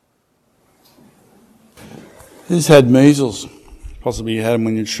Who's had measles? Possibly you had them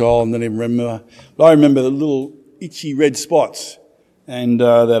when you were a child and don't even remember. But I remember the little itchy red spots and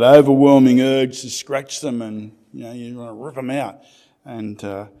that overwhelming urge to scratch them, and you want to rip them out. And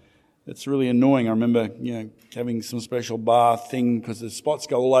it's really annoying. I remember having some special bath thing because the spots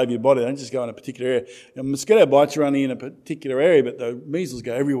go all over your body. They don't just go in a particular area. Mosquito bites are only in a particular area, but the measles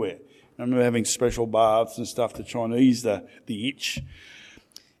go everywhere. I remember having special baths and stuff to try and ease the itch.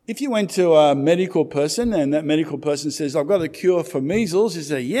 If you went to a medical person and that medical person says, "I've got a cure for measles," you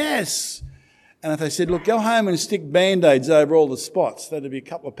say, "Yes." And if they said, "Look, go home and stick Band-Aids over all the spots," that'd be a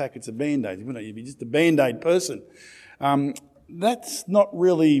couple of packets of Band-Aids, wouldn't it? You'd be just a Band-Aid person. That's not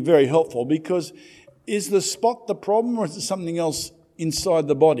really very helpful, because is the spot the problem, or is it something else inside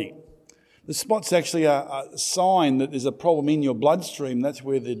the body? The spot's actually a sign that there's a problem in your bloodstream. That's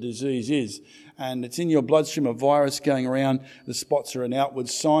where the disease is. And it's in your bloodstream, a virus going around. The spots are an outward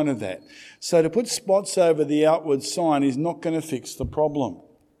sign of that. So to put spots over the outward sign is not going to fix the problem.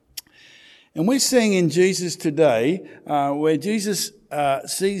 And we're seeing in Jesus today where Jesus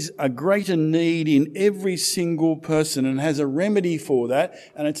sees a greater need in every single person and has a remedy for that,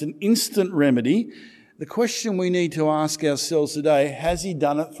 and it's an instant remedy. The question we need to ask ourselves today: has he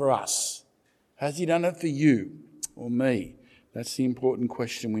done it for us? Has he done it for you or me? That's the important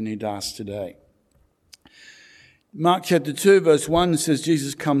question we need to ask today. Mark chapter 2 verse 1 says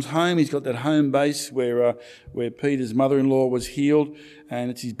Jesus comes home. He's got that home base where Peter's mother-in-law was healed,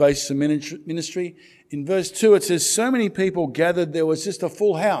 and it's his base for ministry. In verse 2 it says, so many people gathered there was just a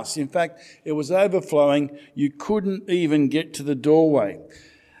full house. In fact, it was overflowing. You couldn't even get to the doorway.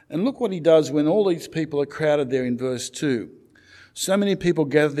 And look what he does when all these people are crowded there in verse 2. So many people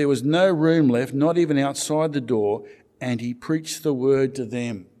gathered, there was no room left, not even outside the door, and he preached the word to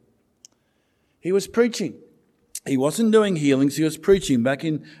them. He was preaching. He wasn't doing healings, he was preaching. Back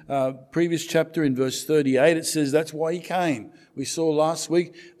in previous chapter in verse 38, it says that's why he came. We saw last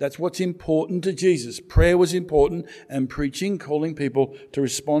week that's what's important to Jesus. Prayer was important, and preaching, calling people to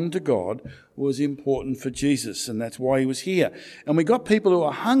respond to God, was important for Jesus, and that's why he was here. And we got people who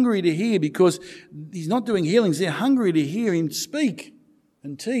are hungry to hear, because he's not doing healings, they're hungry to hear him speak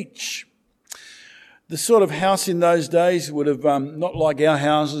and teach. The sort of house in those days would have, not like our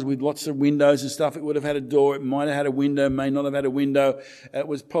houses with lots of windows and stuff. It would have had a door. It might have had a window, may not have had a window. It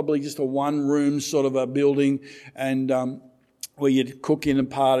was probably just a one-room sort of a building, and where you'd cook in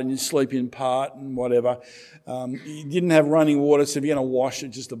part and you'd sleep in part and whatever. You didn't have running water, so if you're going to wash it,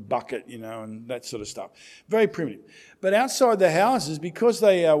 just a bucket, and that sort of stuff. Very primitive. But outside the houses, because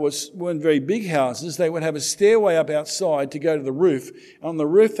they weren't very big houses, they would have a stairway up outside to go to the roof. On the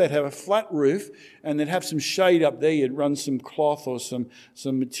roof, they'd have a flat roof, and they'd have some shade up there. You'd run some cloth or some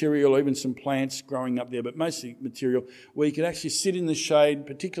material, or even some plants growing up there, but mostly material, where you could actually sit in the shade,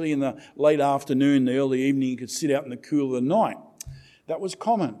 particularly in the late afternoon, the early evening. You could sit out in the cool of the night. That was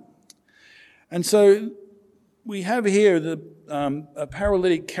common. And so we have here a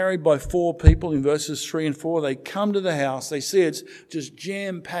paralytic carried by 4 people in verses 3 and 4. They come to the house. They see it's just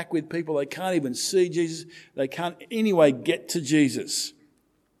jam-packed with people. They can't even see Jesus. They can't anyway get to Jesus.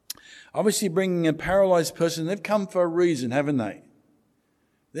 Obviously, bringing a paralyzed person, they've come for a reason, haven't they?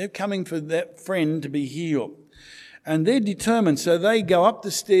 They're coming for that friend to be healed. And they're determined, so they go up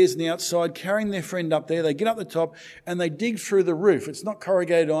the stairs on the outside, carrying their friend up there. They get up the top and they dig through the roof. It's not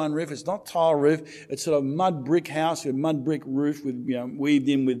corrugated iron roof, it's not tile roof. It's sort of mud brick house with mud brick roof with weaved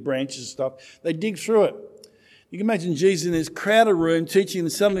in with branches and stuff. They dig through it. You can imagine Jesus in this crowded room teaching,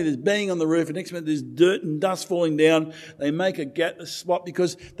 and suddenly there's banging on the roof, and next minute there's dirt and dust falling down. They make a spot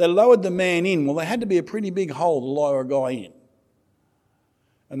because they lowered the man in. Well, they had to be a pretty big hole to lower a guy in.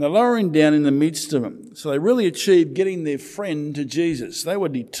 And they're lowering down in the midst of them. So they really achieved getting their friend to Jesus. They were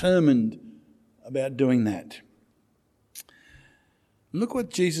determined about doing that. Look what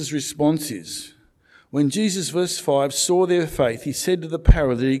Jesus' response is. When Jesus, verse 5, saw their faith, he said to the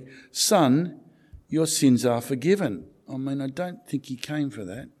paralytic, "Son, your sins are forgiven." I mean, I don't think he came for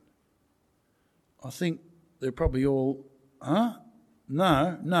that. I think they're probably all,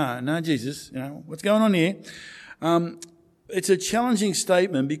 No, Jesus, what's going on here? It's a challenging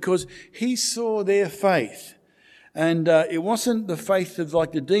statement because he saw their faith. And it wasn't the faith of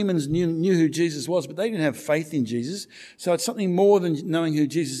like the demons knew who Jesus was, but they didn't have faith in Jesus. So it's something more than knowing who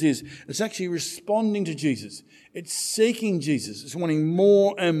Jesus is. It's actually responding to Jesus. It's seeking Jesus. It's wanting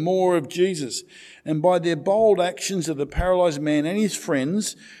more and more of Jesus. And by their bold actions of the paralyzed man and his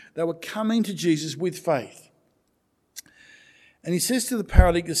friends, they were coming to Jesus with faith. And he says to the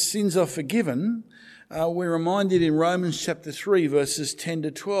paralytic, the sins are forgiven. We're reminded in Romans chapter 3, verses 10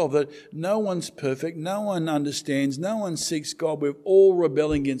 to 12, that no one's perfect, no one understands, no one seeks God. We're all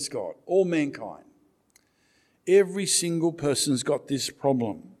rebelling against God, all mankind. Every single person's got this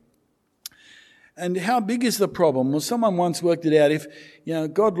problem. And how big is the problem? Well, someone once worked it out. If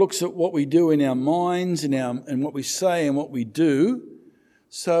God looks at what we do in our minds and what we say and what we do,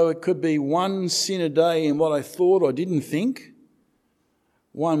 so it could be one sin a day in what I thought or didn't think,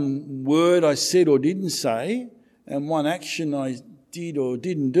 one word I said or didn't say, and one action I did or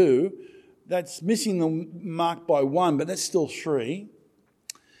didn't do. That's missing the mark by one, but that's still 3.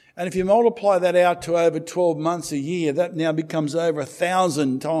 And if you multiply that out to over 12 months a year, that now becomes over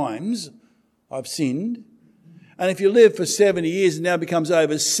 1,000 times I've sinned. And if you live for 70 years, it now becomes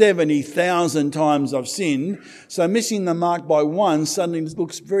over 70,000 times I've sinned. So missing the mark by 1 suddenly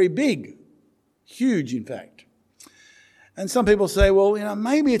looks very big. Huge, in fact. And some people say, well,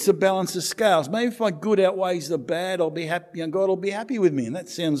 maybe it's a balance of scales. Maybe if my good outweighs the bad, I'll be happy. God will be happy with me. And that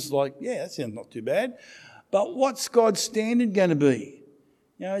sounds like, that sounds not too bad. But what's God's standard going to be?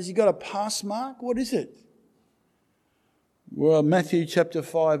 Has he got a pass mark? What is it? Well, Matthew chapter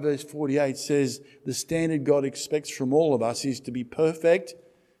 5 verse 48 says, the standard God expects from all of us is to be perfect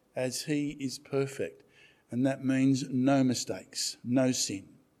as he is perfect. And that means no mistakes, no sin.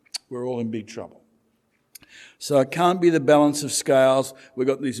 We're all in big trouble. So it can't be the balance of scales. We've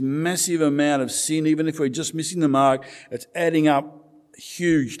got this massive amount of sin. Even if we're just missing the mark, it's adding up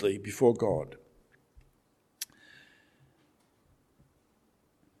hugely before God.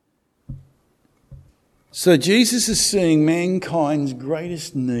 So Jesus is seeing mankind's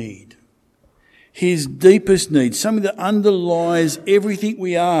greatest need, his deepest need, something that underlies everything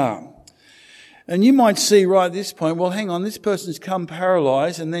we are. And you might see right at this point, well, hang on, this person's come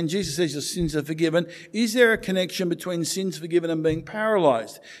paralysed, and then Jesus says your sins are forgiven. Is there a connection between sins forgiven and being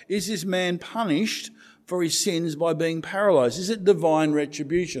paralysed? Is this man punished for his sins by being paralysed? Is it divine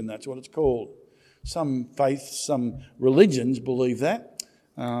retribution? That's what it's called. Some faiths, some religions believe that.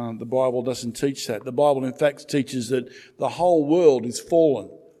 The Bible doesn't teach that. The Bible, in fact, teaches that the whole world is fallen.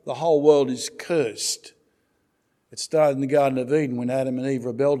 The whole world is cursed. It started in the Garden of Eden when Adam and Eve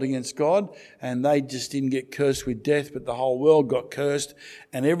rebelled against God, and they just didn't get cursed with death, but the whole world got cursed,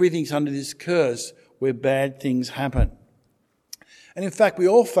 and everything's under this curse where bad things happen. And in fact, we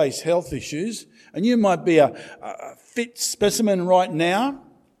all face health issues, and you might be a fit specimen right now,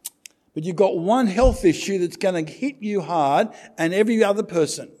 but you've got one health issue that's going to hit you hard and every other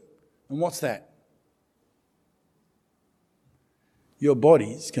person. And what's that? Your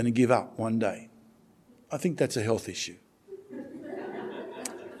body's going to give up one day. I think that's a health issue.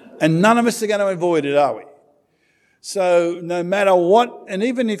 And none of us are going to avoid it, are we? So no matter what, and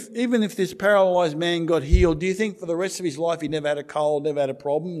even if this paralysed man got healed, do you think for the rest of his life he never had a cold, never had a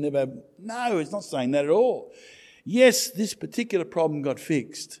problem? No, it's not saying that at all. Yes, this particular problem got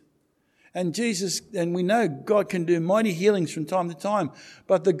fixed. And we know God can do mighty healings from time to time.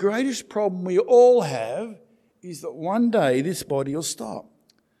 But the greatest problem we all have is that one day this body will stop.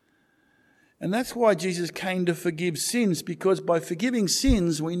 And that's why Jesus came to forgive sins, because by forgiving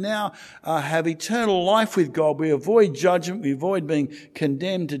sins, we now have eternal life with God. We avoid judgment. We avoid being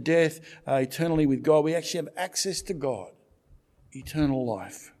condemned to death eternally with God. We actually have access to God, eternal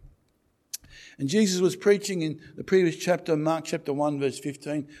life. And Jesus was preaching in the previous chapter, Mark chapter 1, verse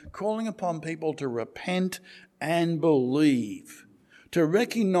 15, calling upon people to repent and believe, to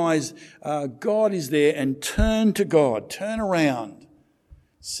recognise God is there and turn to God, turn around,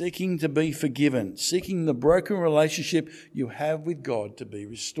 seeking to be forgiven, seeking the broken relationship you have with God to be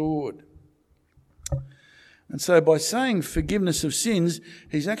restored. And so by saying forgiveness of sins,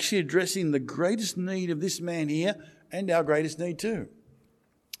 he's actually addressing the greatest need of this man here and our greatest need too.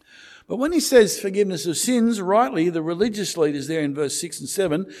 But when he says forgiveness of sins, rightly, the religious leaders there in verse 6 and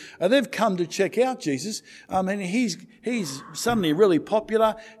 7, they've come to check out Jesus. And he's suddenly really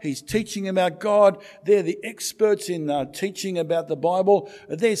popular. He's teaching about God. They're the experts in teaching about the Bible.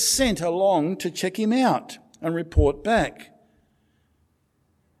 They're sent along to check him out and report back.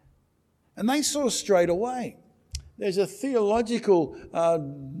 And they saw straight away. There's a theological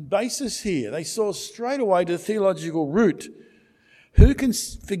basis here. They saw straight away to the theological root. Who can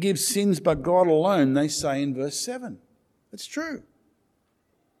forgive sins but God alone, they say in verse 7. It's true.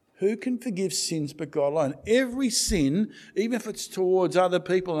 Who can forgive sins but God alone? Every sin, even if it's towards other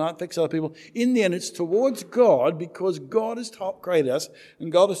people and affects other people, in the end it's towards God, because God has created us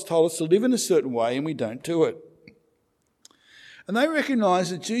and God has told us to live in a certain way and we don't do it. And they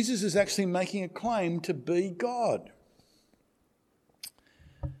recognise that Jesus is actually making a claim to be God.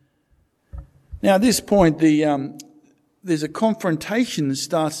 Now at this point, there's a confrontation that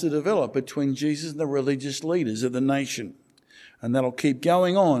starts to develop between Jesus and the religious leaders of the nation. And that'll keep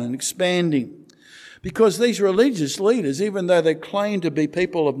going on and expanding. Because these religious leaders, even though they claim to be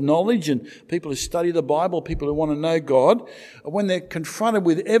people of knowledge and people who study the Bible, people who want to know God, when they're confronted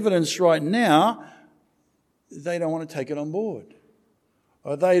with evidence right now, they don't want to take it on board.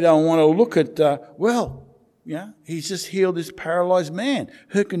 Or they don't want to look at, he's just healed this paralyzed man.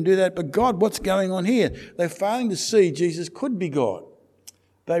 Who can do that but God? What's going on here? They're failing to see Jesus could be God.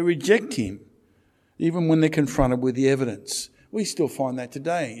 They reject him, even when they're confronted with the evidence. We still find that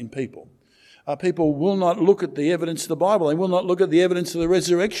today in people. People will not look at the evidence of the Bible. They will not look at the evidence of the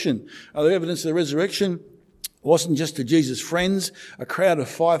resurrection. The evidence of the resurrection wasn't just to Jesus' friends. A crowd of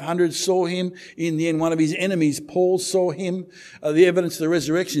 500 saw him. In the end, one of his enemies, Paul, saw him. The evidence of the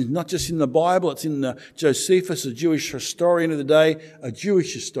resurrection is not just in the Bible. It's in Josephus, a Jewish historian of the day, a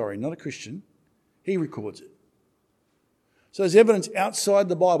Jewish historian, not a Christian. He records it. So there's evidence outside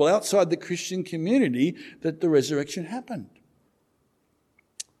the Bible, outside the Christian community, that the resurrection happened.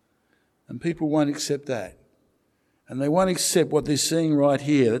 And people won't accept that. And they won't accept what they're seeing right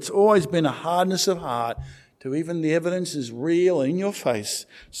here. It's always been a hardness of heart to even the evidence is real and in your face.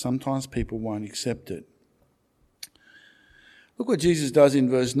 Sometimes people won't accept it. Look what Jesus does in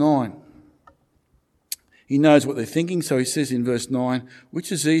verse 9. He knows what they're thinking, so he says in verse 9,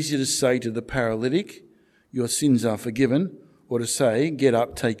 which is easier to say to the paralytic, your sins are forgiven, or to say, get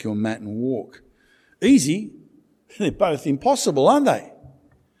up, take your mat and walk. Easy? They're both impossible, aren't they?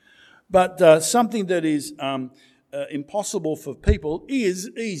 But something that is impossible for people is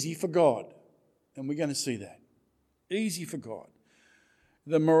easy for God. And we're going to see that. Easy for God.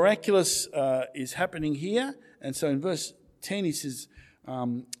 The miraculous is happening here. And so in verse 10 he says,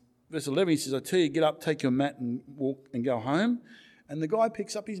 verse 11 he says, I tell you, get up, take your mat and walk and go home. And the guy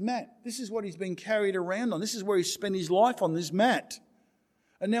picks up his mat. This is what he's been carried around on. This is where he's spent his life, on this mat.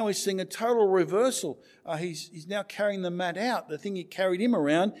 And now he's seeing a total reversal. He's now carrying the mat out. The thing he carried him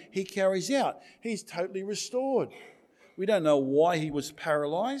around, he carries out. He's totally restored. We don't know why he was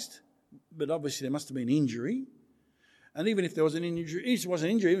paralysed, but obviously there must have been injury. And even if there was an injury, it wasn't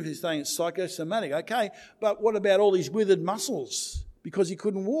an injury, even if he's saying it's psychosomatic, okay. But what about all these withered muscles? Because he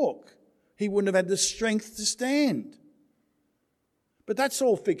couldn't walk. He wouldn't have had the strength to stand. But that's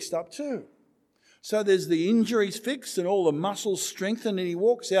all fixed up too. So there's the injuries fixed and all the muscles strengthened, and he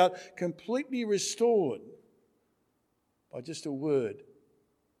walks out completely restored by just a word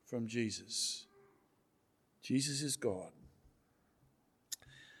from Jesus. Jesus is God.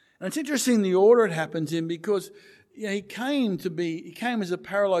 And it's interesting the order it happens in, because he came as a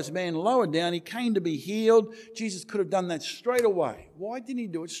paralysed man lower down. He came to be healed. Jesus could have done that straight away. Why didn't he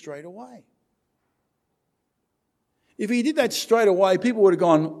do it straight away? If he did that straight away, people would have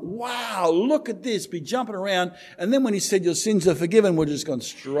gone, wow, look at this, be jumping around. And then when he said your sins are forgiven, would have just gone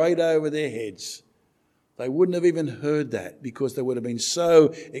straight over their heads. They wouldn't have even heard that, because they would have been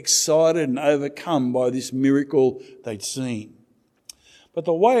so excited and overcome by this miracle they'd seen. But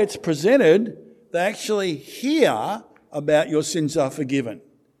the way it's presented, they actually hear about your sins are forgiven.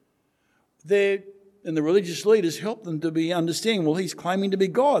 And the religious leaders help them to be understanding, well, he's claiming to be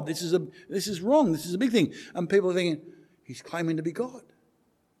God. This is wrong. This is a big thing. And people are thinking, he's claiming to be God.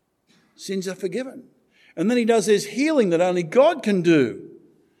 Sins are forgiven. And then he does this healing that only God can do.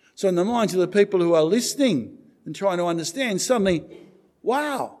 So in the minds of the people who are listening and trying to understand, suddenly,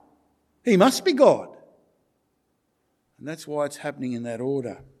 wow, he must be God. And that's why it's happening in that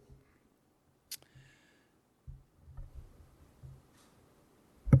order.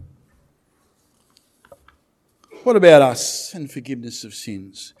 What about us and forgiveness of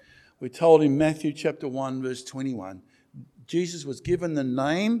sins? We're told in Matthew chapter 1, verse 21, Jesus was given the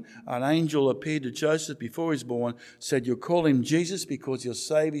name. An angel appeared to Joseph before he was born, said, you'll call him Jesus because he'll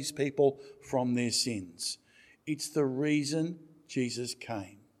save his people from their sins. It's the reason Jesus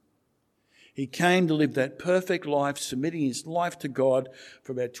came. He came to live that perfect life, submitting his life to God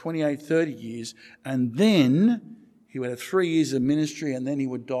for about 28, 30 years, and then he would have 3 years of ministry, and then he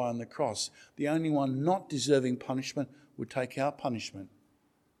would die on the cross. The only one not deserving punishment would take our punishment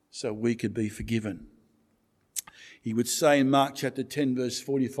so we could be forgiven. He would say in Mark chapter 10, verse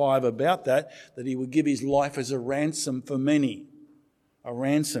 45 about that he would give his life as a ransom for many. A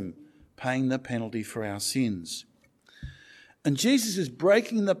ransom, paying the penalty for our sins. And Jesus is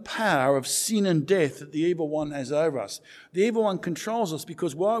breaking the power of sin and death that the evil one has over us. The evil one controls us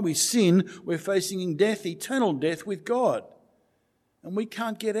because while we sin, we're facing death, eternal death with God. And we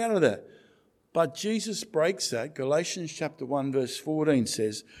can't get out of that. But Jesus breaks that. Galatians chapter 1 verse 14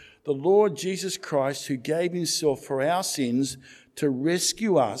 says, the Lord Jesus Christ, who gave himself for our sins to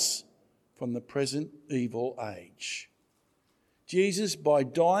rescue us from the present evil age. Jesus, by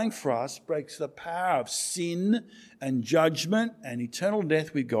dying for us, breaks the power of sin and judgment and eternal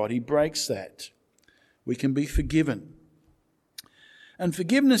death with God. He breaks that. We can be forgiven. And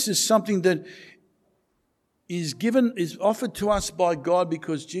forgiveness is something that is offered to us by God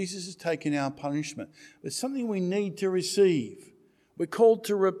because Jesus has taken our punishment. It's something we need to receive. We're called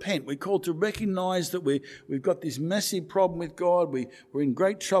to repent. We're called to recognise that we've got this massive problem with God. We're in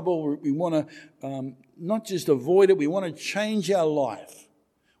great trouble. We want to not just avoid it, we want to change our life.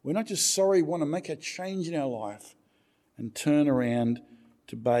 We're not just sorry, we want to make a change in our life and turn around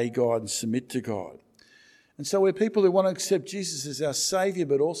to obey God and submit to God. And so we're people who want to accept Jesus as our Saviour,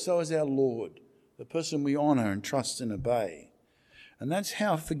 but also as our Lord, the person we honour and trust and obey. And that's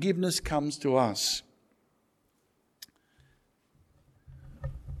how forgiveness comes to us.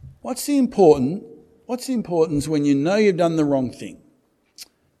 What's the importance when you know you've done the wrong thing?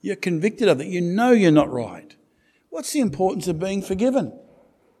 You're convicted of it. You know you're not right. What's the importance of being forgiven?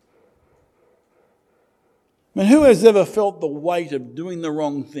 I mean, who has ever felt the weight of doing the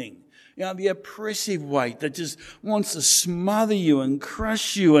wrong thing? You know, the oppressive weight that just wants to smother you and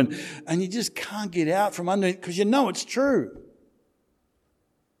crush you and you just can't get out from under it because you know it's true.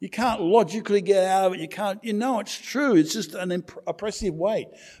 You can't logically get out of it. You know it's true. It's just an oppressive weight.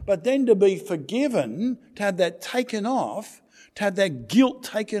 But then to be forgiven, to have that taken off, to have that guilt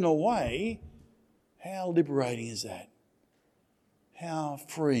taken away, how liberating is that? How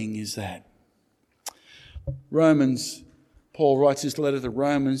freeing is that? Paul writes this letter to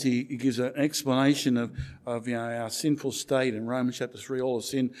Romans. He gives an explanation of our sinful state in Romans chapter 3, all of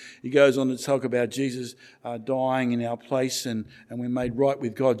sin. He goes on to talk about Jesus dying in our place and we're made right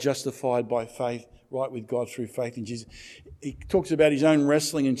with God, justified by faith, right with God through faith in Jesus. He talks about his own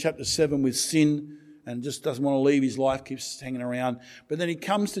wrestling in chapter 7 with sin and just doesn't want to leave his life, keeps hanging around. But then he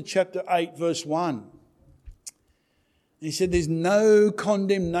comes to chapter 8, verse 1. He said there's no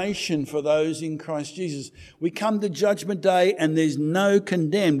condemnation for those in Christ Jesus. We come to judgment day and there's no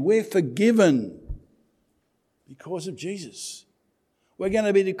condemned. We're forgiven because of Jesus. We're going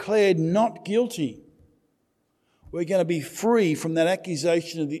to be declared not guilty. We're going to be free from that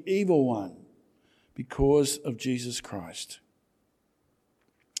accusation of the evil one because of Jesus Christ.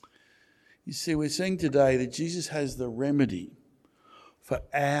 You see, we're seeing today that Jesus has the remedy for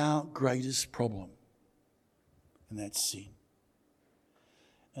our greatest problem. And that's sin.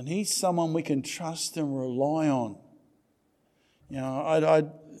 And he's someone we can trust and rely on. You know, I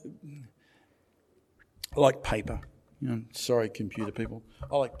like paper. You know, sorry, computer people.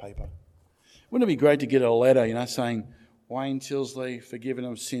 I like paper. Wouldn't it be great to get a letter, saying, Wayne Tilsley, forgiven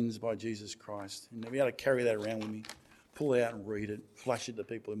of sins by Jesus Christ. And be able to carry that around with me, pull it out and read it, flash it to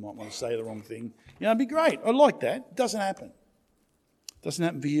people who might want to say the wrong thing. It'd be great. I'd like that. It doesn't happen. It doesn't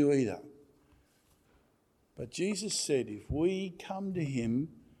happen for you either. But Jesus said if we come to him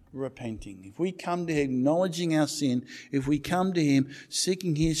repenting, if we come to him acknowledging our sin, if we come to him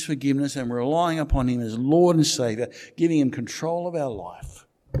seeking his forgiveness and relying upon him as Lord and Saviour, giving him control of our life,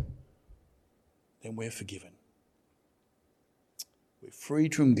 then we're forgiven. We're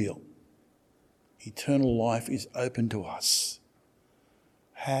freed from guilt. Eternal life is open to us.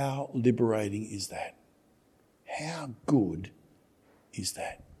 How liberating is that? How good is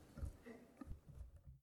that?